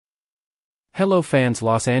Hello fans,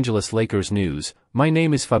 Los Angeles Lakers news. My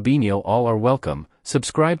name is Fabinho. All are welcome.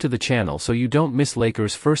 Subscribe to the channel so you don't miss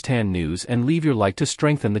Lakers first-hand news and leave your like to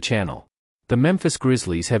strengthen the channel. The Memphis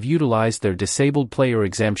Grizzlies have utilized their disabled player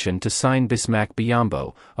exemption to sign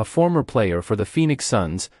Biyombo, a former player for the Phoenix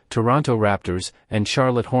Suns, Toronto Raptors, and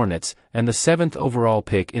Charlotte Hornets, and the 7th overall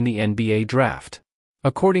pick in the NBA draft.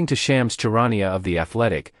 According to Shams Charania of The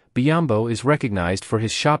Athletic, Biyombo is recognized for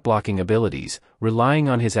his shot-blocking abilities, relying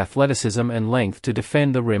on his athleticism and length to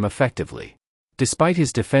defend the rim effectively. Despite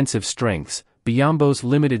his defensive strengths, Biyombo's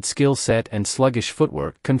limited skill set and sluggish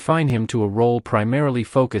footwork confine him to a role primarily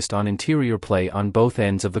focused on interior play on both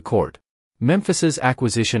ends of the court. Memphis's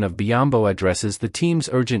acquisition of Biyombo addresses the team's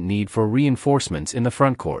urgent need for reinforcements in the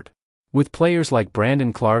frontcourt. With players like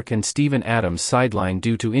Brandon Clark and Steven Adams sidelined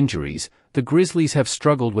due to injuries, the Grizzlies have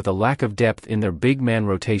struggled with a lack of depth in their big man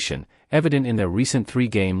rotation, evident in their recent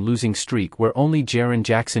 3-game losing streak where only Jaren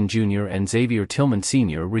Jackson Jr. and Xavier Tillman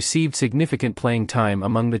Sr. received significant playing time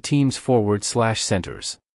among the team's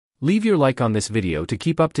forward/centers. Leave your like on this video to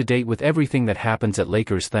keep up to date with everything that happens at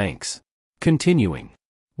Lakers. Thanks. Continuing.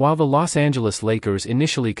 While the Los Angeles Lakers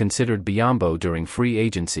initially considered Biyombo during free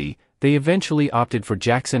agency, they eventually opted for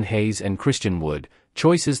Jackson Hayes and Christian Wood,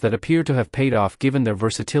 choices that appear to have paid off given their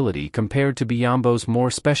versatility compared to Biyombo's more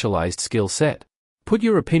specialized skill set. Put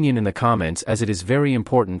your opinion in the comments as it is very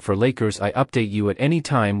important for Lakers. I update you at any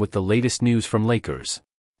time with the latest news from Lakers.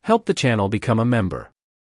 Help the channel become a member.